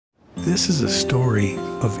This is a story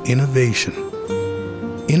of innovation.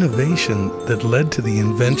 Innovation that led to the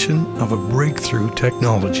invention of a breakthrough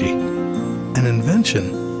technology. An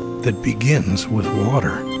invention that begins with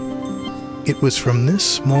water. It was from this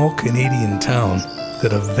small Canadian town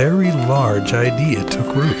that a very large idea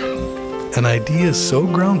took root. An idea so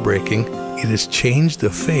groundbreaking, it has changed the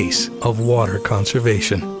face of water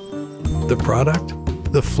conservation. The product?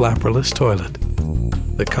 The flapperless toilet.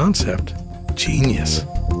 The concept? Genius.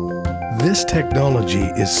 This technology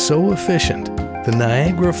is so efficient, the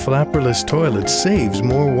Niagara Flapperless toilet saves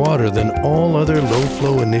more water than all other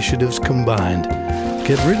low-flow initiatives combined.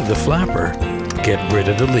 Get rid of the flapper, get rid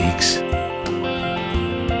of the leaks.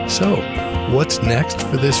 So, what's next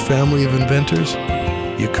for this family of inventors?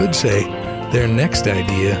 You could say their next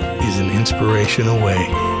idea is an inspiration away.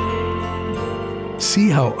 See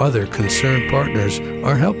how other concerned partners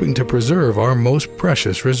are helping to preserve our most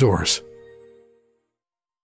precious resource.